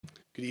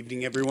Good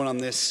evening, everyone, on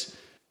this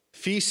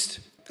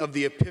Feast of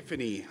the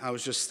Epiphany. I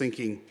was just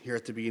thinking here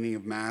at the beginning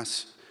of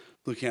Mass,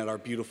 looking at our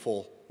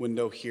beautiful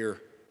window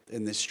here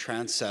in this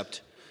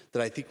transept,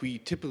 that I think we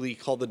typically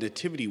call the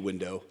Nativity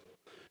window,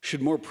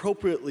 should more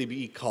appropriately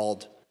be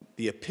called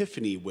the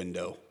Epiphany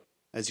window.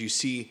 As you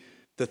see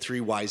the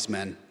three wise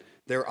men,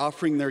 they're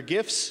offering their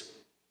gifts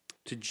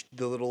to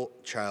the little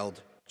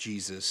child,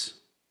 Jesus.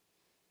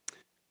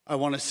 I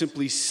want to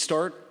simply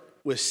start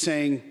with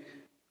saying,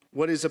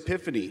 what is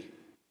Epiphany?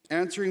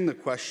 Answering the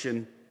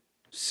question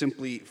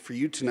simply for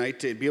you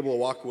tonight to be able to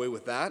walk away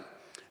with that.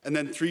 And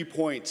then 3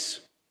 points.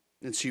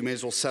 And so you may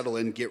as well settle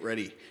in, get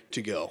ready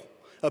to go.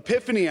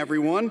 Epiphany,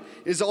 everyone,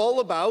 is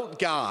all about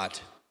God.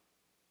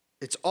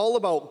 It's all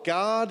about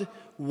God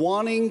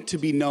wanting to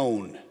be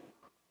known.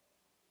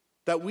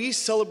 That we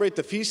celebrate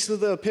the Feast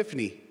of the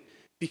Epiphany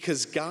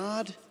because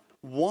God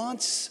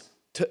wants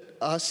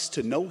us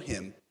to know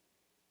him.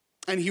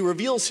 And he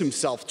reveals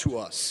himself to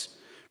us,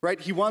 right?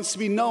 He wants to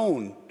be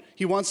known.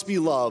 He wants to be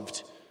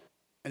loved,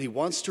 and he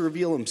wants to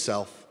reveal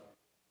himself.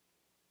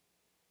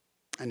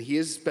 And he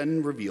has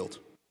been revealed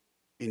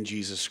in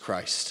Jesus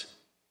Christ.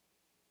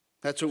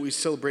 That's what we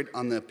celebrate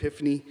on the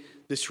Epiphany,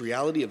 this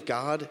reality of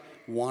God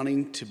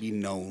wanting to be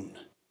known.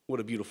 What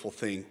a beautiful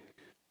thing,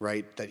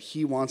 right? That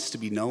he wants to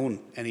be known,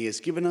 and he has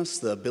given us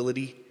the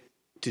ability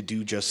to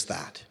do just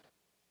that.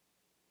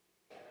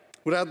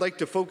 What I'd like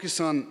to focus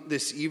on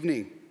this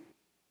evening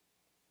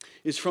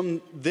is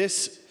from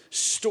this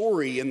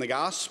story in the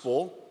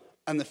gospel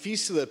and the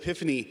Feast of the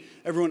Epiphany,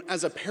 everyone,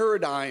 as a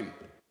paradigm,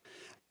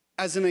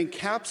 as an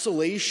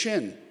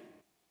encapsulation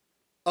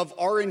of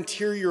our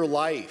interior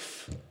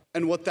life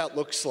and what that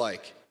looks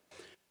like.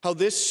 How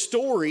this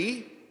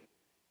story,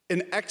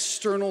 an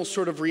external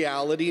sort of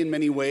reality in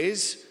many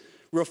ways,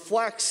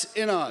 reflects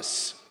in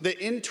us the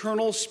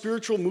internal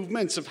spiritual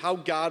movements of how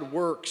God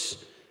works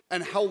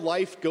and how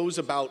life goes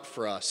about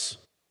for us.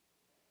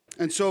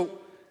 And so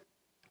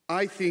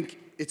I think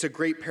it's a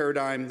great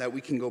paradigm that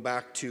we can go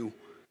back to.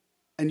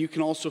 And you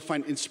can also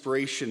find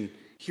inspiration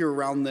here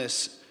around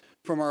this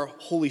from our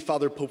Holy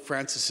Father Pope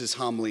Francis's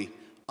homily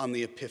on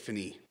the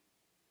Epiphany.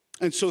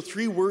 And so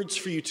 3 words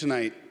for you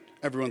tonight,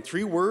 everyone.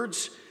 3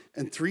 words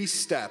and 3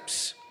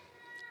 steps.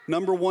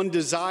 Number 1,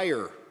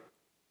 desire.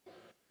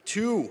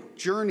 2,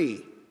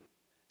 journey.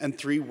 And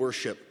 3,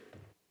 worship.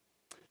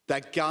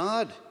 That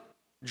God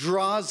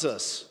draws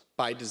us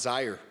by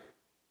desire.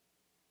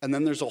 And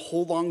then there's a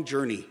whole long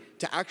journey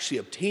to actually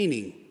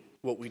obtaining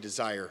what we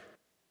desire.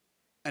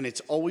 And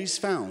it's always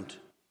found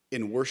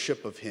in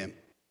worship of him.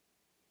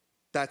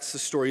 That's the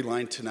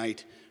storyline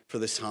tonight for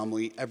this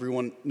homily.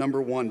 Everyone,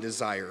 number 1,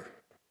 desire.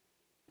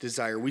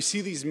 Desire. We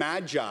see these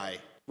magi,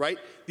 right?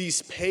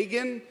 These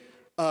pagan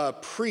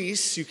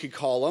priests, you could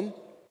call them,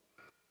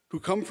 who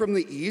come from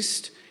the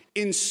east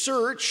in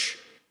search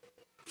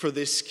for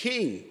this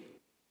king.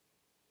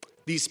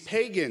 These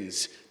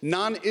pagans,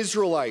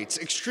 non-Israelites,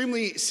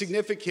 extremely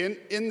significant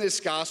in this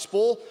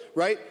gospel,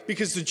 right?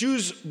 Because the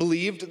Jews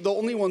believed the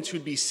only ones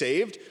who'd be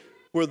saved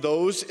were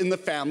those in the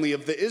family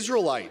of the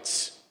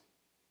Israelites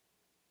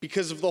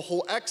because of the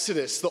whole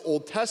Exodus, the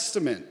Old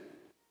Testament.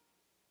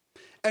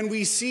 And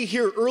we see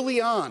here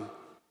early on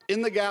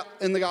in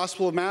the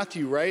Gospel of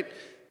Matthew, right,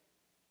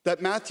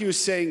 that Matthew is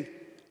saying,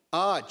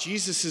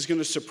 Jesus is going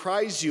to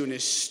surprise you in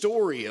his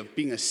story of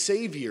being a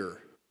savior.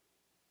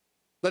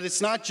 That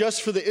it's not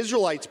just for the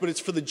Israelites, but it's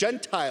for the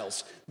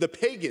Gentiles, the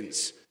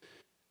pagans.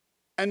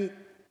 And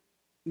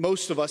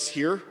most of us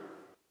here,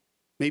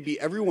 maybe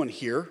everyone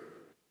here,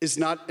 is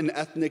not an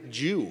ethnic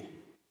Jew.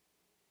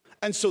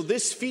 And so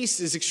this feast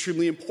is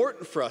extremely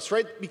important for us,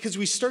 right? Because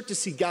we start to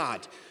see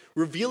God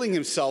revealing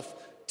himself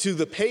to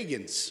the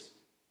pagans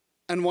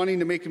and wanting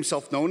to make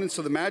himself known. And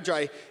so the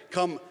Magi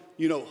come,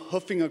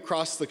 hoofing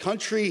across the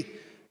country,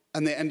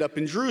 and they end up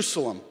in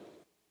Jerusalem.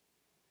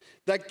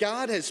 That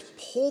God has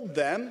pulled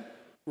them,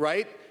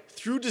 right,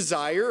 through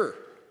desire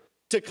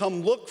to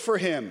come look for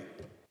him.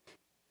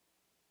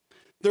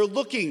 They're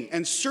looking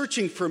and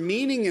searching for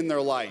meaning in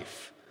their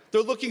life.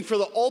 They're looking for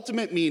the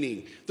ultimate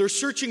meaning. They're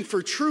searching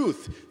for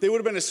truth. They would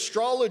have been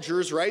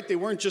astrologers, right? They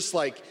weren't just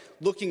like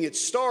looking at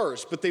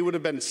stars, but they would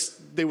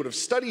have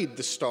studied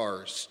the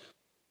stars.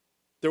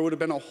 There would have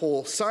been a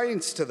whole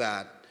science to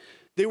that.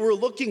 They were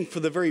looking for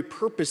the very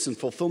purpose and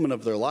fulfillment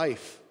of their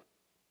life.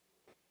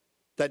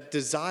 That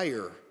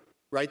desire,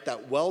 right,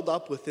 that welled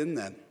up within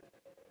them,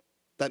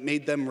 that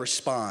made them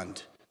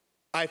respond.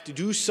 I have to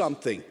do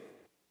something.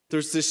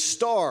 There's this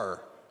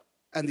star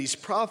and these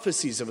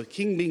prophecies of a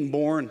king being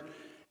born,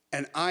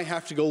 and I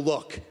have to go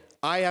look.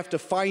 I have to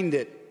find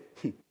it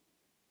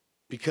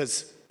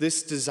because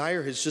this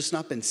desire has just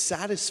not been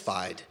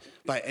satisfied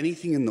by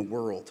anything in the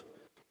world.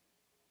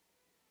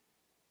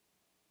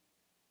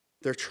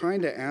 They're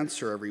trying to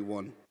answer,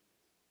 everyone,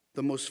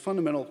 the most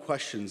fundamental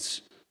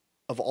questions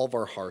of all of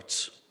our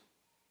hearts.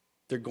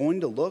 They're going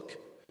to look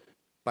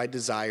by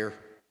desire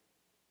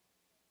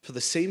for the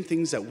same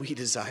things that we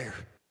desire: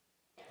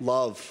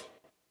 love,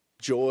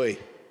 joy,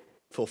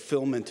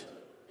 fulfillment,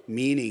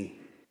 meaning.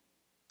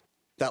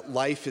 That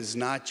life is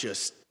not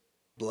just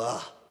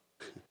blah,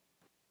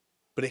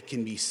 but it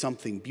can be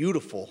something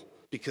beautiful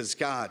because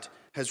God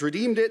has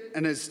redeemed it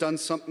and has done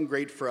something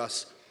great for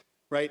us,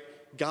 right?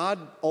 God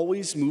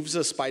always moves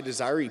us by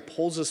desire. He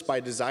pulls us by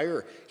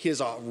desire. He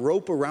has a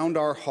rope around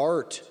our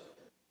heart,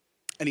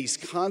 and he's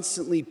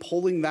constantly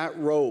pulling that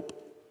rope,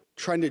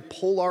 trying to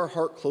pull our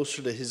heart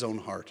closer to his own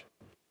heart.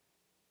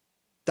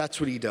 That's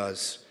what he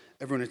does.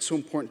 Everyone, it's so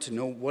important to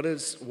know what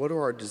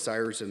are our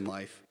desires in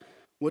life?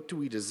 What do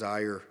we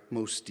desire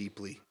most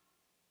deeply?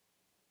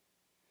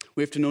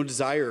 We have to know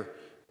desire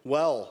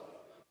well,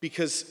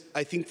 because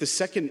I think the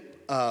second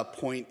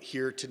point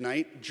here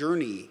tonight,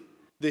 journey,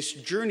 this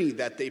journey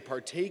that they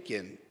partake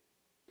in.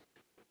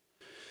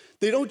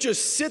 They don't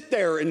just sit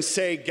there and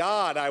say,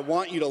 God, I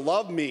want you to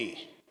love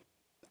me,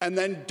 and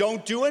then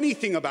don't do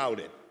anything about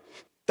it.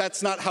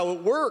 That's not how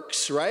it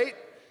works, right?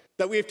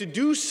 That we have to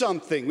do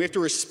something. We have to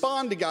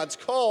respond to God's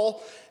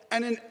call.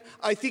 And in,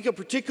 I think, a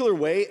particular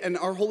way, and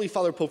our Holy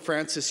Father Pope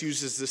Francis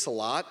uses this a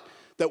lot,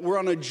 that we're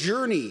on a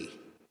journey.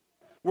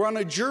 We're on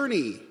a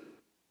journey,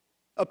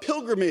 a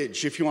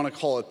pilgrimage, if you want to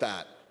call it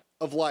that,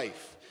 of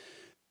life.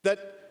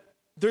 That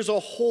there's a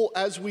whole,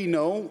 as we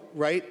know,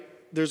 right,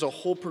 there's a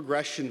whole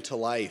progression to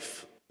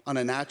life on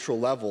a natural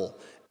level.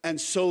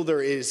 And so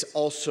there is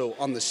also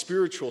on the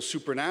spiritual,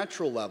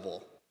 supernatural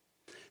level.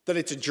 That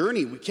it's a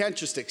journey. We can't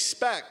just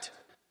expect,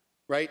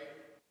 right,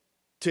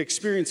 to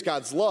experience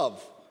God's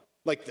love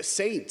like the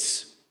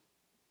saints,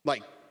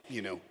 like,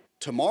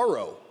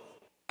 tomorrow,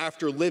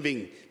 after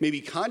living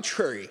maybe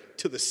contrary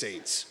to the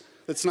saints.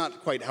 That's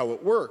not quite how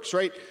it works,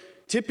 right?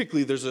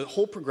 Typically, there's a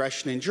whole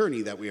progression and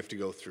journey that we have to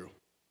go through.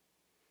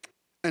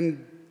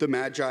 And the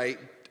Magi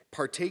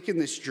partake in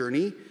this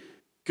journey,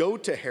 go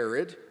to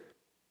Herod,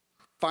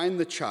 find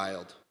the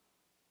child.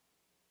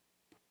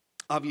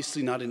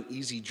 Obviously not an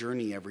easy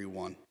journey,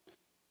 everyone,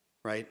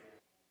 right?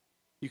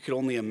 You could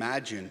only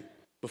imagine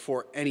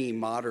before any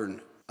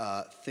modern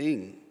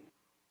thing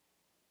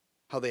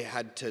how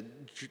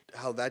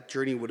that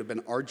journey would have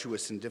been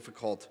arduous and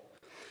difficult.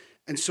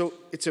 And so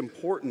it's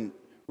important,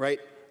 right?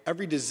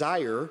 Every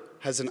desire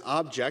has an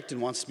object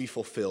and wants to be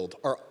fulfilled.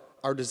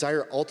 Our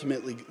desire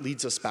ultimately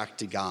leads us back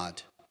to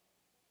God.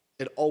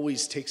 It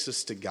always takes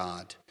us to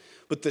God.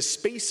 But the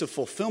space of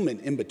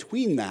fulfillment in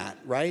between that,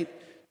 right,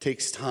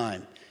 takes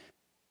time.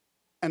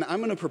 And I'm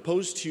going to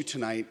propose to you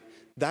tonight,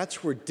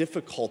 that's where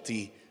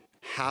difficulty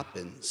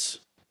happens.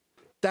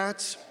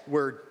 That's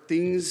where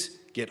things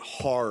get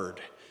hard.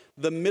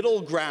 The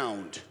middle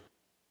ground.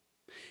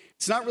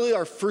 It's not really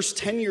our first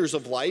 10 years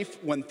of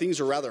life when things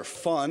are rather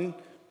fun.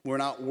 We're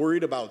not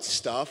worried about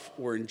stuff.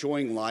 We're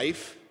enjoying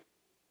life.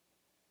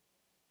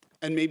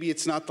 And maybe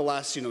it's not the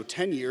last,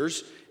 10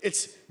 years.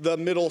 It's the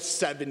middle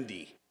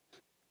 70,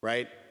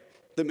 right?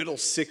 The middle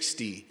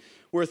 60,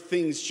 where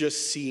things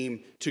just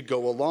seem to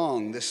go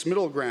along, this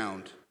middle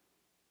ground.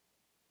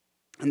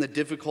 And the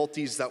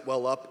difficulties that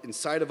well up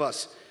inside of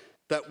us,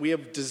 that we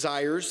have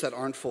desires that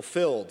aren't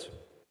fulfilled.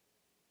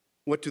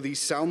 What do these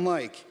sound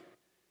like?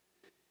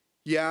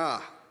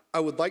 Yeah, I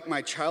would like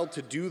my child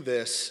to do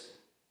this,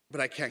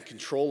 but I can't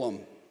control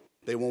them.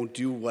 They won't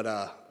do what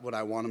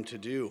I want them to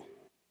do.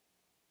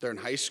 They're in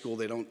high school,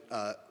 they don't,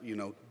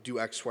 do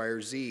X, Y,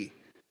 or Z.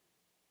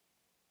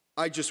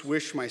 I just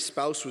wish my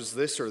spouse was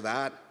this or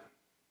that.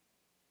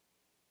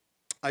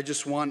 I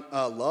just want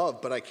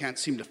love, but I can't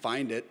seem to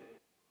find it.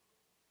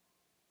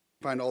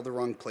 Find all the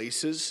wrong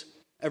places.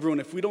 Everyone,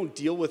 if we don't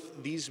deal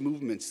with these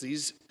movements,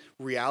 these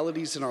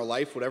realities in our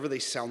life, whatever they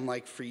sound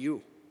like for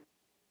you,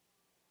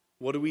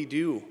 what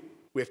do?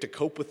 We have to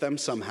cope with them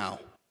somehow.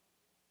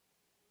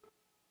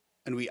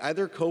 And we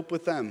either cope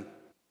with them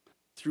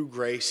through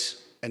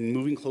grace and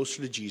moving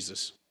closer to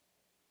Jesus,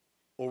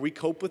 or we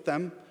cope with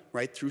them,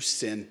 right, through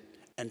sin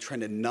and trying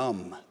to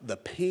numb the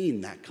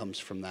pain that comes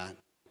from that.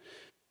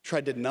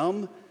 Try to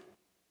numb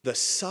the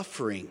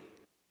suffering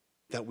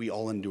that we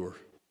all endure.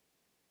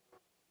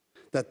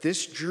 That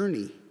this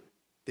journey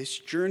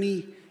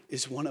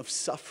is one of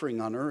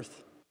suffering on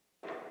earth.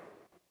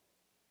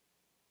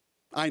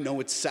 I know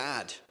it's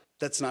sad.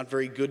 That's not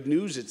very good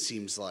news, it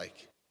seems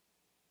like.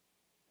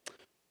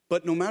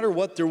 But no matter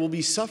what, there will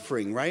be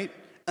suffering, right?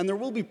 And there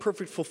will be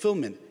perfect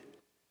fulfillment.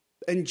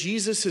 And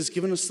Jesus has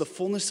given us the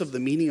fullness of the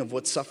meaning of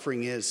what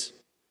suffering is.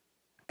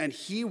 And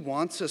he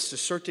wants us to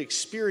start to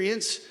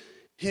experience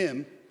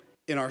him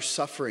in our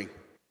suffering.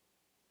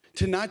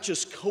 To not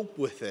just cope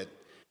with it,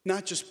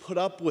 not just put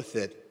up with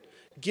it,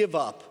 give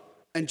up,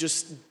 and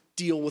just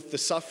deal with the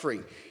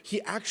suffering.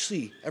 He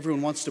actually,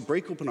 everyone, wants to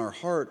break open our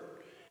heart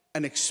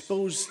and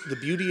expose the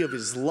beauty of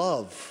his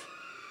love,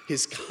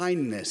 his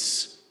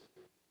kindness,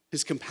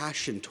 his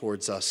compassion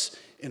towards us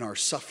in our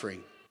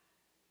suffering.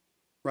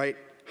 Right?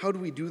 How do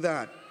we do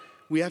that?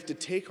 We have to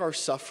take our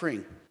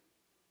suffering.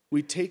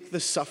 We take the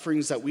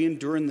sufferings that we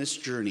endure in this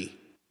journey,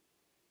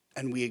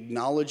 and we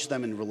acknowledge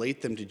them and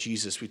relate them to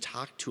Jesus. We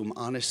talk to him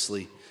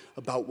honestly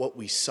about what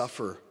we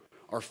suffer,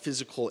 our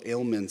physical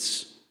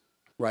ailments,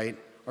 right?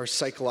 Our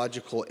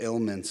psychological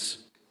ailments.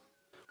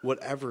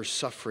 Whatever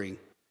suffering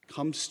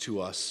comes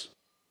to us,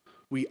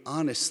 we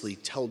honestly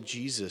tell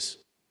Jesus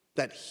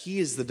that he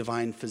is the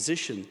divine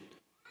physician.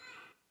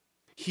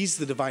 He's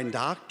the divine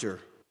doctor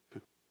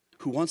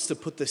who wants to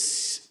put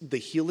the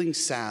healing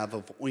salve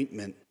of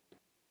ointment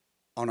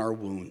on our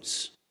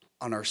wounds,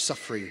 on our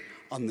suffering,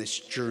 on this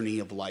journey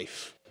of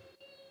life,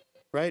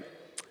 right?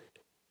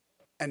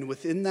 And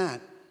within that,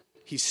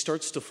 he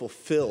starts to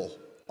fulfill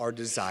our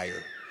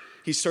desire.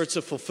 He starts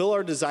to fulfill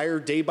our desire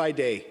day by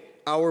day,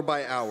 hour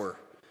by hour,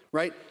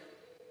 right?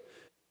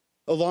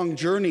 A long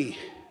journey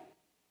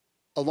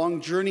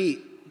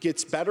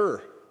gets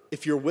better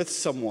if you're with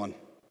someone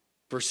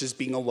versus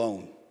being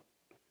alone.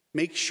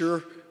 Make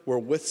sure we're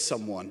with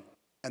someone,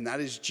 and that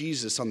is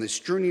Jesus on this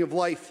journey of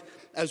life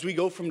as we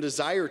go from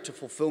desire to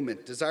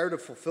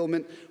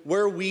fulfillment,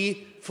 where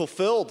we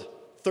fulfilled.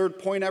 Third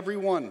point,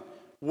 everyone,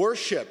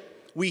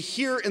 worship. We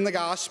hear in the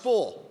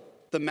gospel,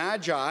 the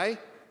Magi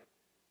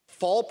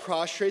fall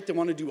prostrate, they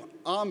want to do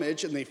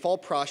homage, and they fall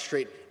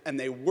prostrate, and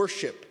they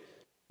worship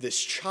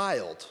this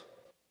child.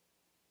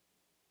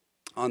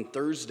 On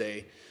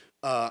Thursday,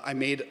 I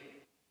made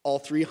all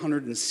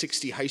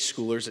 360 high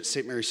schoolers at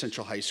St. Mary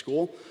Central High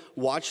School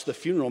watch the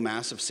funeral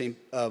mass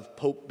of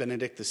Pope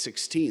Benedict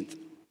XVI.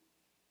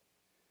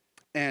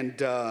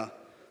 And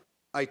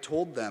I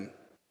told them,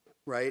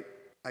 right?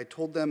 I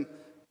told them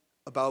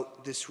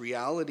about this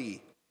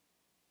reality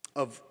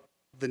of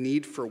the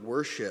need for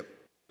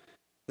worship.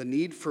 The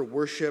need for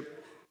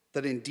worship,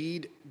 that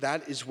indeed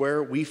that is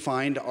where we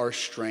find our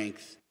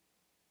strength.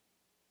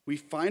 We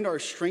find our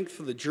strength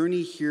for the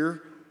journey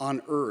here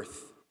on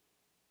earth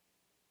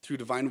through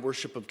divine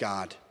worship of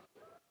God.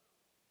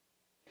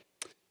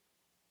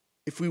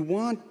 If we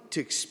want to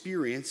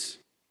experience,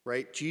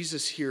 right,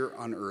 Jesus here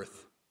on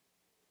earth,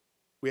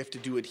 we have to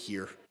do it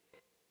here,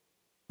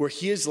 where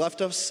he has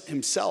left us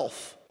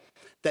himself,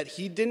 that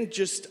he didn't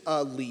just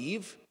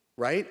leave,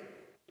 right,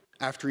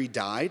 after he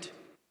died,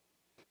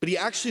 but he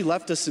actually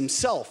left us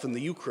himself in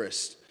the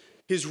Eucharist,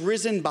 his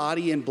risen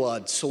body and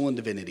blood, soul and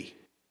divinity,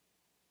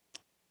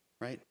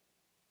 right?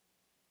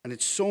 And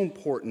it's so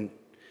important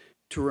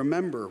to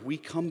remember, we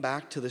come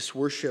back to this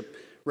worship,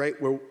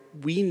 right, where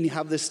we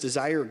have this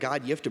desire,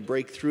 God, you have to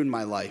break through in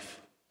my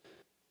life.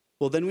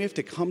 Well, then we have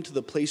to come to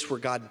the place where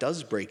God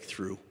does break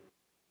through,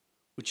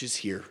 which is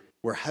here,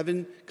 where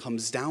heaven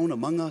comes down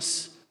among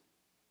us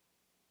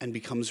and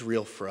becomes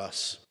real for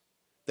us.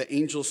 The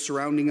angels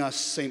surrounding us,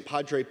 St.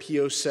 Padre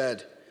Pio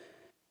said,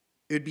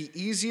 it would be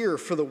easier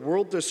for the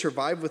world to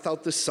survive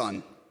without the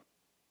sun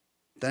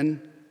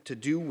than to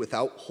do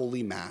without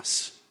Holy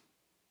Mass.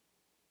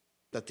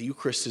 That the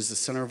Eucharist is the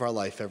center of our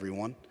life,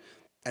 everyone,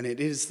 and it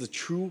is the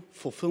true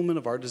fulfillment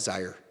of our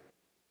desire.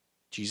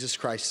 Jesus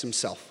Christ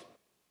himself,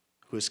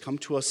 who has come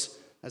to us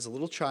as a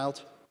little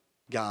child,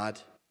 God,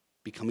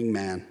 becoming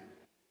man.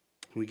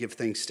 And we give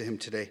thanks to him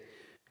today.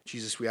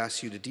 Jesus, we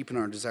ask you to deepen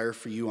our desire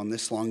for you on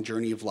this long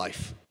journey of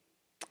life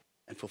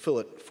and fulfill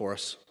it for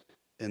us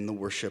in the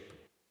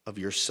worship of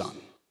your Son.